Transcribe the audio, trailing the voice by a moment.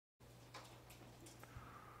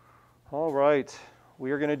All right,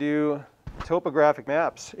 we are going to do topographic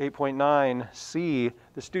maps, 8.9C.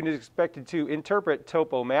 The student is expected to interpret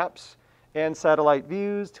topo maps and satellite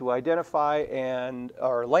views to identify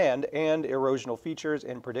land and erosional features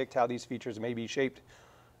and predict how these features may be shaped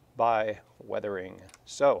by weathering.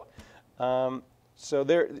 So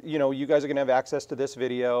there, you guys are going to have access to this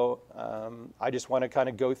video. I just want to kind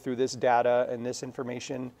of go through this data and this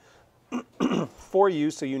information for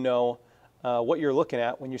you so you know what you're looking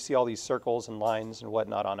at when you see all these circles and lines and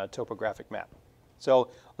whatnot on a topographic map. So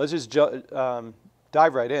let's just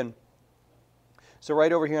dive right in. So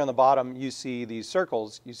right over here on the bottom, you see these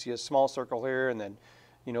circles. You see a small circle here, and then,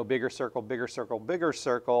 bigger circle, bigger circle, bigger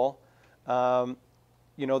circle.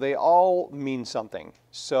 They all mean something.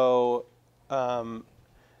 So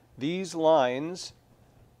these lines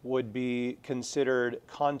would be considered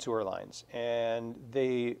contour lines, and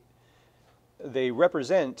they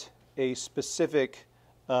represent a specific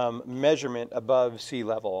measurement above sea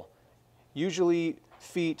level, usually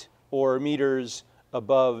feet or meters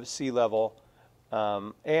above sea level,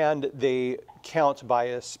 and they count by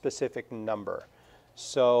a specific number.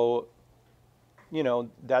 So,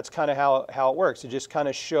 that's kind of how it works. It just kind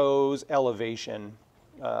of shows elevation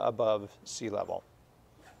above sea level.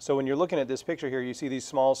 So when you're looking at this picture here, you see these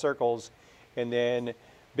small circles and then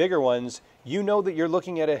bigger ones. You know that you're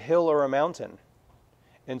looking at a hill or a mountain.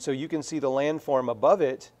 And so you can see the landform above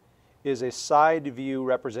it is a side view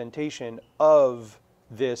representation of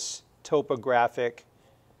this topographic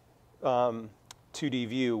 2D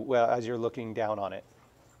view as you're looking down on it.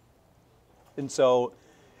 And so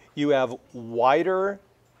you have wider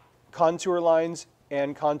contour lines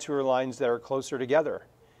and contour lines that are closer together.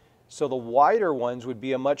 So the wider ones would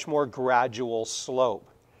be a much more gradual slope.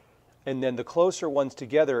 And then the closer ones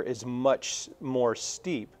together is much more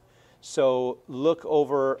steep. So look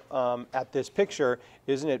over at this picture.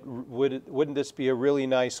 Wouldn't this be a really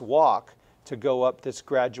nice walk to go up this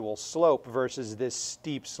gradual slope versus this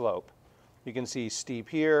steep slope? You can see steep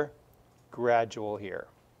here, gradual here.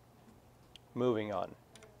 Moving on.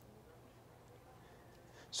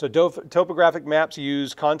 So topographic maps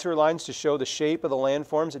use contour lines to show the shape of the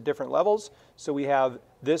landforms at different levels. So we have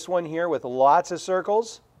this one here with lots of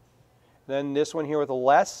circles, then this one here with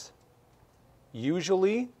less.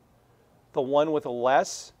 Usually, the one with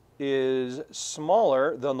less is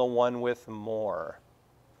smaller than the one with more.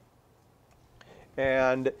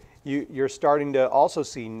 And you're starting to also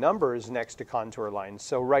see numbers next to contour lines.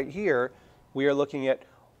 So right here, we are looking at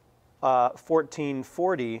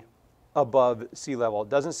 1440 above sea level. It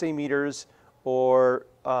doesn't say meters or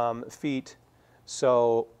feet,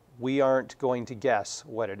 so we aren't going to guess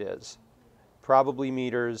what it is. Probably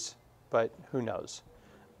meters, but who knows?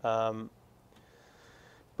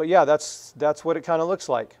 But yeah, that's what it kind of looks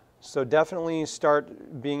like. So definitely start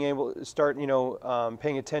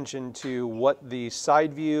paying attention to what the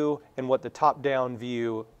side view and what the top-down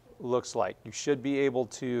view looks like. You should be able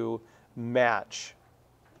to match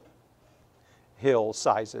hill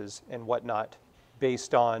sizes and whatnot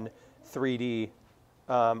based on 2D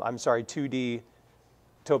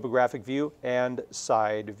topographic view and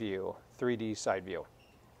side view, 3D side view.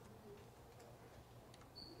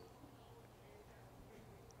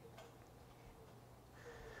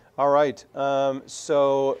 All right,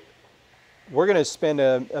 so we're going to spend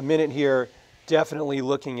a minute here definitely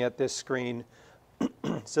looking at this screen.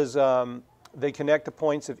 It says they connect the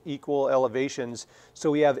points of equal elevations.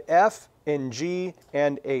 So we have F and G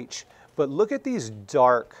and H. But look at these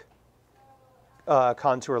dark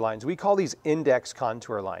contour lines. We call these index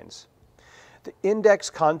contour lines. The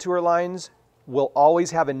index contour lines will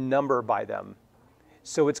always have a number by them.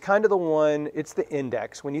 So it's kind of it's the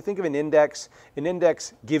index. When you think of an index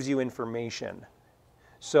gives you information.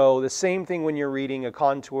 So the same thing when you're reading a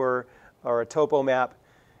contour or a topo map.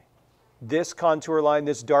 This contour line,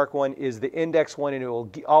 this dark one, is the index one, and it will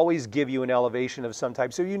always give you an elevation of some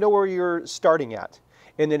type. So you know where you're starting at.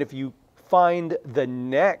 And then if you find the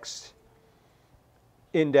next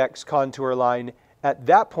index contour line, at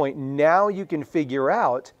that point, now you can figure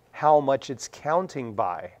out how much it's counting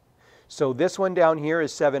by. So this one down here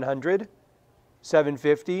is 700,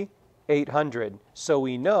 750, 800. So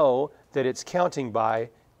we know that it's counting by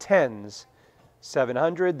tens.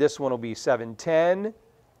 700, this one will be 710,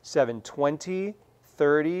 720,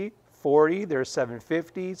 30, 40, there's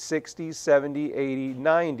 750, 60, 70, 80,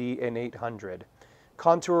 90, and 800.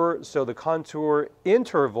 So the contour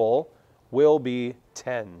interval will be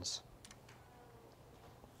tens.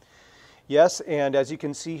 Yes, and as you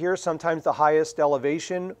can see here, sometimes the highest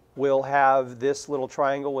elevation will have this little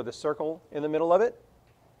triangle with a circle in the middle of it.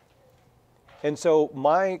 And so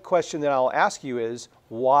my question that I'll ask you is,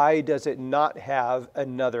 why does it not have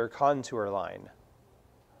another contour line?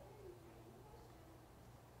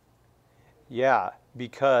 Yeah,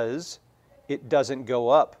 because it doesn't go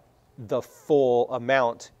up the full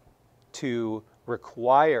amount to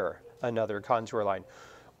require another contour line.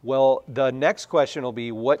 Well, the next question will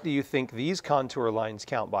be, what do you think these contour lines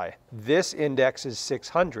count by? This index is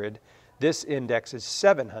 600. This index is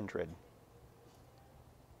 700.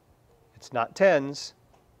 It's not 10s,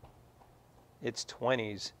 it's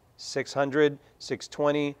 20s. 600,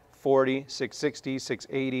 620, 40, 660,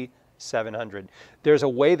 680, 700. There's a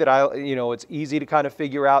way that it's easy to kind of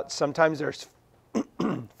figure out. Sometimes there's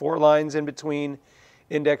 4 lines in between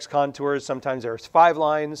index contours. Sometimes there's 5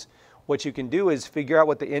 lines. What you can do is figure out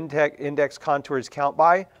what the index contours count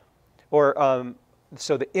by.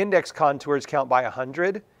 So the index contours count by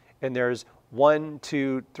 100, and there's 1,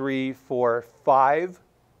 2, 3, 4, 5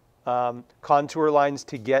 contour lines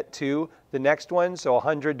to get to the next one. So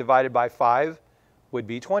 100 divided by 5 would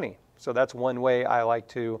be 20. So that's one way I like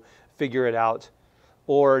to figure it out,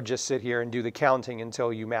 or just sit here and do the counting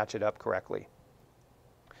until you match it up correctly.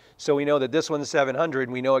 So we know that this one's 700,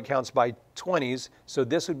 and we know it counts by 20s, so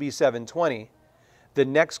this would be 720. The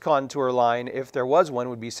next contour line, if there was one,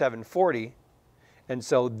 would be 740, and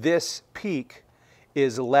so this peak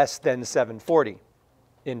is less than 740.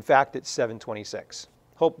 In fact, it's 726.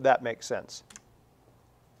 Hope that makes sense.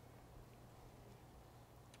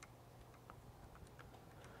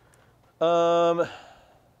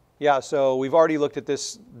 Yeah, so we've already looked at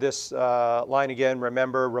this line again.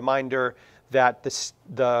 Reminder that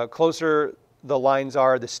the closer the lines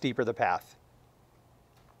are, the steeper the path.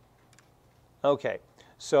 Okay,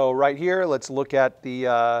 so right here, let's look at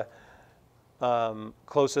the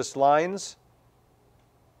closest lines.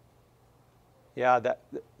 Yeah,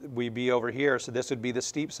 we'd be over here, so this would be the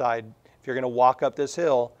steep side. If you're going to walk up this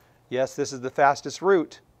hill, yes, this is the fastest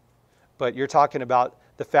route, but you're talking about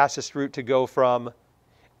the fastest route to go from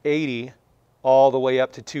 80 all the way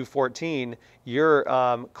up to 214. You're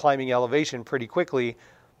climbing elevation pretty quickly.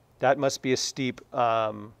 That must be a steep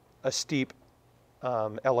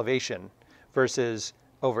elevation, versus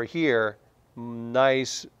over here,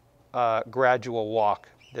 nice gradual walk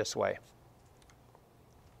this way.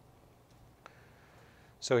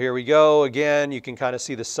 So here we go. Again, you can kind of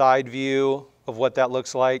see the side view of what that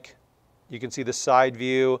looks like. You can see the side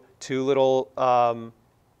view, 2 little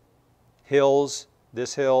hills.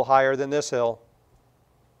 This hill higher than this hill.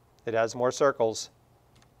 It has more circles.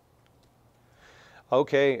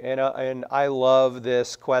 Okay, and I love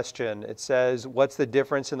this question. It says, what's the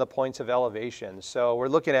difference in the points of elevation? So we're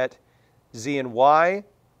looking at Z and Y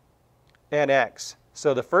and X.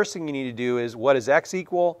 So the first thing you need to do is, what does X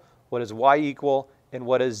equal? What does Y equal? And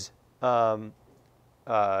what is X,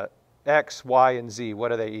 Y, and Z? What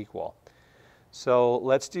do they equal? So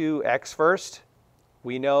let's do X first.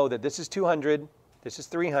 We know that this is 200, this is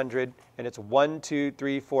 300, and it's 1, 2,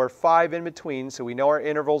 3, 4, 5 in between, so we know our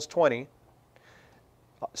interval's 20.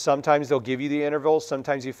 Sometimes they'll give you the intervals,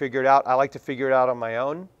 sometimes you figure it out. I like to figure it out on my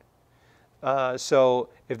own. So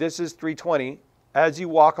if this is 320, as you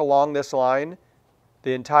walk along this line,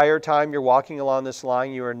 the entire time you're walking along this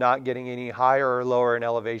line, you are not getting any higher or lower in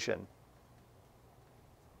elevation.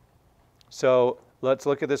 So let's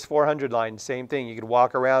look at this 400 line. Same thing. You could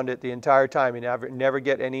walk around it the entire time and never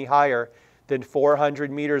get any higher than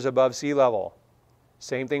 400 meters above sea level.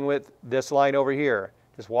 Same thing with this line over here.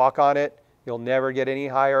 Just walk on it. You'll never get any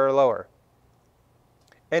higher or lower.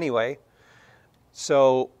 Anyway,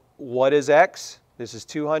 so what is X? This is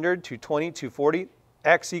 200, 220, 240.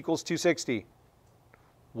 X equals 260.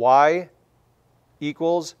 Y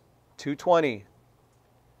equals 220.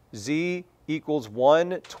 Z equals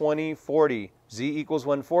 120, 40. Z equals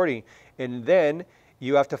 140. And then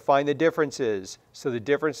you have to find the differences. So the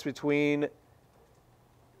difference between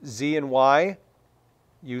Z and Y,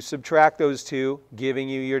 you subtract those two, giving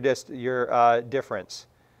you your difference.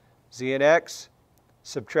 Z and X,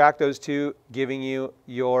 subtract those two, giving you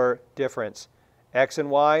your difference. X and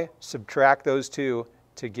Y, subtract those two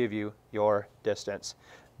to give you your distance.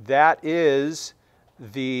 That is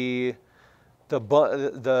the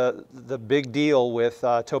big deal with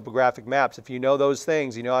topographic maps. If you know those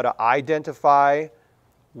things, you know how to identify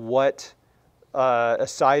what a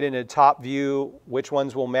site in a top view, which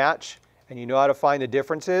ones will match, and you know how to find the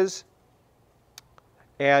differences,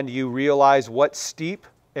 and you realize what's steep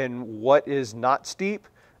and what is not steep,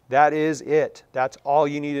 that is it. That's all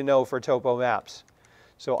you need to know for Topo Maps.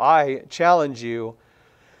 So I challenge you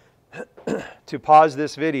to pause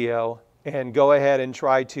this video and go ahead and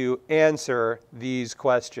try to answer these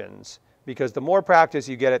questions. because the more practice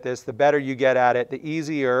you get at this, the better you get at it, the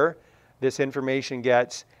easier this information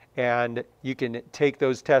gets, and you can take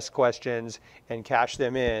those test questions and cash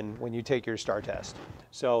them in when you take your STAR test.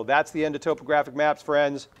 So that's the end of topographic maps,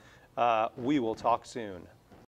 friends. We will talk soon.